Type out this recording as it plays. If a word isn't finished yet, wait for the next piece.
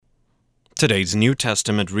Today's New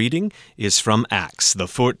Testament reading is from Acts, the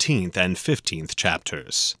 14th and 15th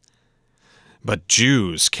chapters. But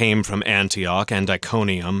Jews came from Antioch and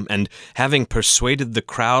Iconium, and having persuaded the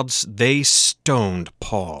crowds, they stoned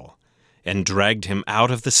Paul, and dragged him out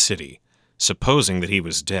of the city, supposing that he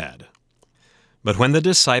was dead. But when the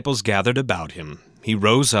disciples gathered about him, he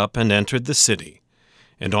rose up and entered the city,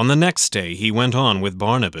 and on the next day he went on with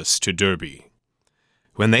Barnabas to Derbe.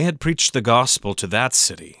 When they had preached the gospel to that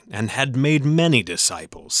city, and had made many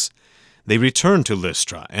disciples, they returned to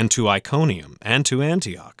Lystra and to Iconium and to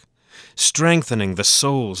Antioch, strengthening the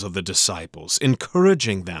souls of the disciples,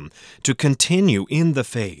 encouraging them to continue in the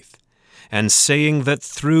faith, and saying that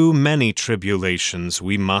through many tribulations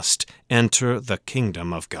we must enter the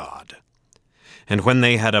kingdom of God. And when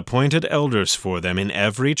they had appointed elders for them in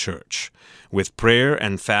every church, with prayer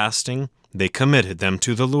and fasting, they committed them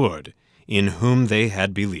to the Lord, in whom they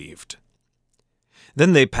had believed.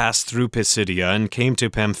 Then they passed through Pisidia and came to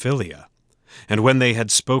Pamphylia. And when they had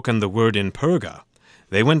spoken the word in Perga,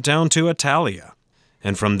 they went down to Attalia,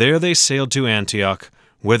 and from there they sailed to Antioch,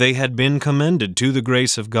 where they had been commended to the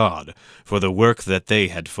grace of God for the work that they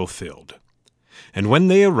had fulfilled. And when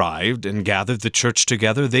they arrived and gathered the church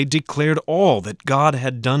together, they declared all that God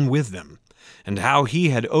had done with them, and how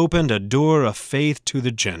he had opened a door of faith to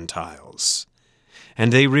the Gentiles.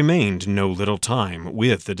 And they remained no little time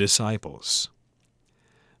with the disciples.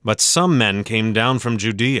 But some men came down from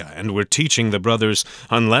Judea and were teaching the brothers,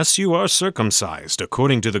 "Unless you are circumcised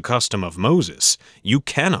according to the custom of Moses, you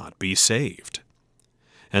cannot be saved."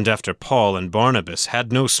 And after Paul and Barnabas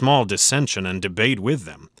had no small dissension and debate with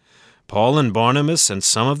them, Paul and Barnabas and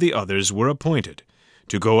some of the others were appointed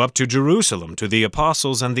to go up to Jerusalem to the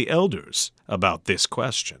apostles and the elders about this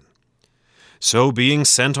question. So being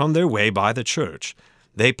sent on their way by the church,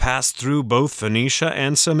 they passed through both Phoenicia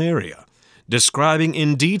and Samaria, describing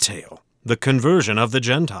in detail the conversion of the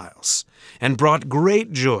Gentiles, and brought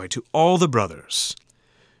great joy to all the brothers.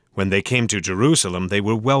 When they came to Jerusalem, they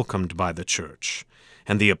were welcomed by the church,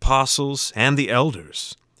 and the apostles and the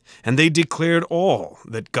elders, and they declared all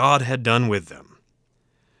that God had done with them.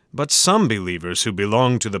 But some believers who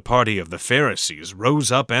belonged to the party of the Pharisees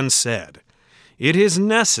rose up and said, "It is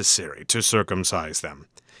necessary to circumcise them,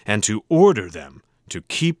 and to order them to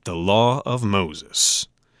keep the law of Moses."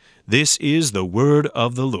 This is the word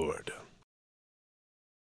of the Lord.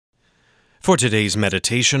 For today's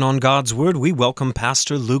meditation on God's Word, we welcome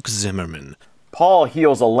Pastor Luke Zimmerman. Paul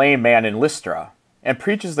heals a lame man in Lystra and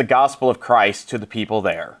preaches the gospel of Christ to the people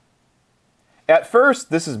there. At first,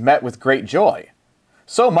 this is met with great joy,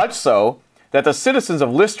 so much so that the citizens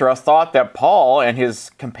of Lystra thought that Paul and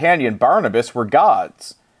his companion Barnabas were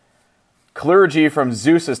gods. Clergy from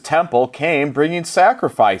Zeus's temple came bringing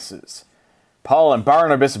sacrifices. Paul and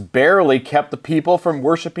Barnabas barely kept the people from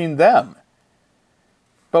worshiping them.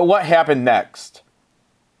 But what happened next?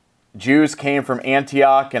 Jews came from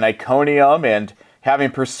Antioch and Iconium, and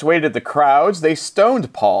having persuaded the crowds, they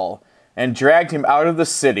stoned Paul and dragged him out of the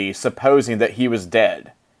city, supposing that he was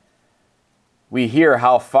dead. We hear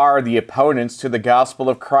how far the opponents to the gospel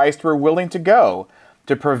of Christ were willing to go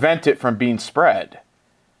to prevent it from being spread.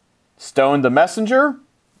 Stone the messenger,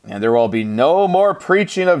 and there will be no more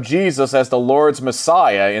preaching of Jesus as the Lord's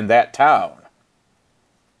Messiah in that town.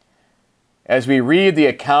 As we read the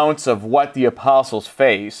accounts of what the apostles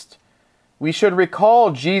faced, we should recall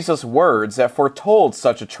Jesus' words that foretold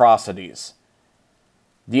such atrocities.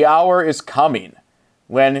 "The hour is coming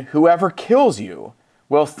when whoever kills you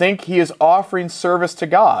will think he is offering service to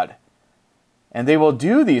God, and they will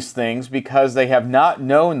do these things because they have not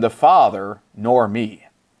known the Father nor me."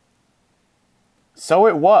 So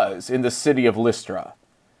it was in the city of Lystra,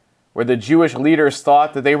 where the Jewish leaders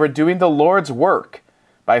thought that they were doing the Lord's work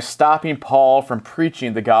by stopping Paul from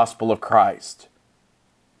preaching the gospel of Christ.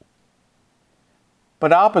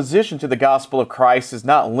 But opposition to the gospel of Christ is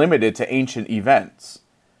not limited to ancient events.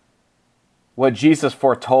 What Jesus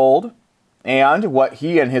foretold, and what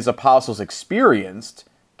he and his apostles experienced,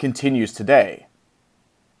 continues today.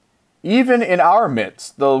 Even in our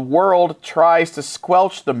midst, the world tries to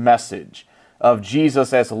squelch the message of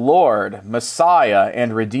Jesus as Lord, Messiah,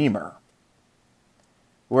 and Redeemer.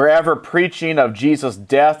 Wherever preaching of Jesus'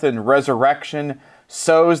 death and resurrection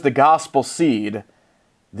sows the gospel seed,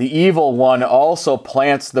 the evil one also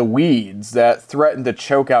plants the weeds that threaten to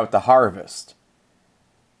choke out the harvest.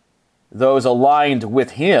 Those aligned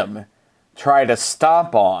with him try to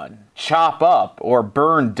stomp on, chop up, or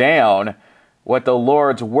burn down what the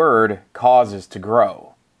Lord's word causes to grow.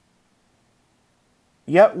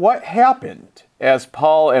 Yet what happened as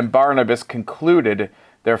Paul and Barnabas concluded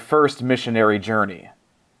their first missionary journey?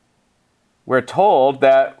 We're told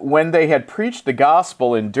that when they had preached the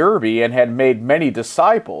gospel in Derbe and had made many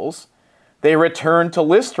disciples, they returned to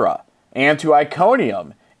Lystra and to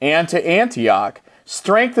Iconium and to Antioch,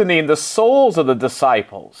 strengthening the souls of the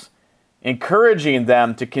disciples, encouraging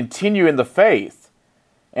them to continue in the faith,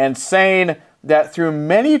 and saying that through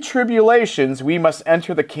many tribulations we must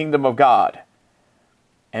enter the kingdom of God.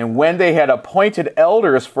 And when they had appointed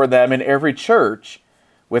elders for them in every church,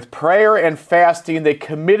 with prayer and fasting they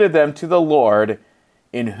committed them to the Lord,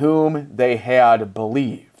 in whom they had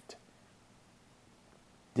believed.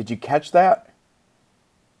 Did you catch that?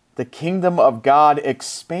 The kingdom of God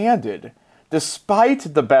expanded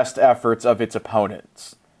despite the best efforts of its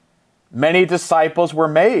opponents. Many disciples were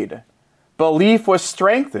made. Belief was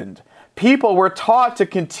strengthened. People were taught to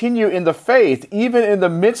continue in the faith, even in the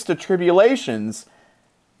midst of tribulations,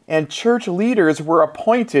 and church leaders were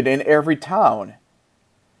appointed in every town.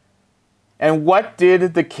 And what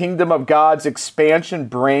did the kingdom of God's expansion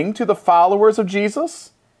bring to the followers of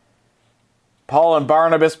Jesus? Paul and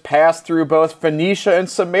Barnabas passed through both Phoenicia and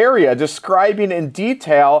Samaria, describing in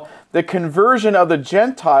detail the conversion of the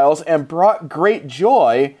Gentiles, and brought great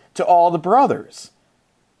joy to all the brothers.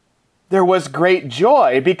 There was great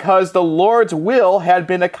joy because the Lord's will had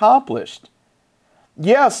been accomplished.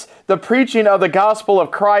 Yes, the preaching of the gospel of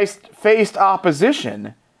Christ faced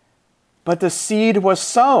opposition, but the seed was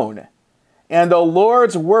sown, and the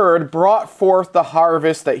Lord's word brought forth the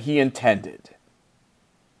harvest that he intended.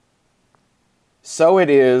 So it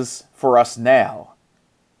is for us now.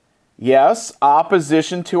 Yes,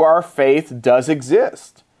 opposition to our faith does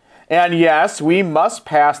exist. And yes, we must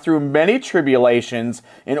pass through many tribulations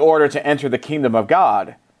in order to enter the kingdom of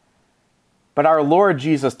God. But our Lord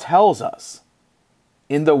Jesus tells us,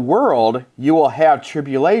 in the world you will have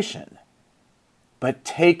tribulation, but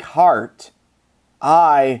take heart,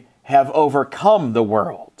 I have overcome the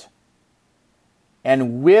world.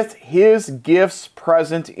 And with his gifts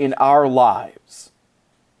present in our lives,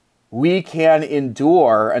 we can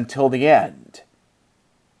endure until the end.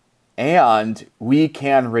 And we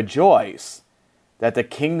can rejoice that the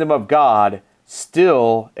kingdom of God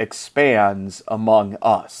still expands among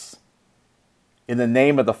us. In the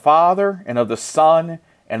name of the Father, and of the Son,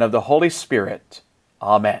 and of the Holy Spirit.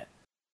 Amen.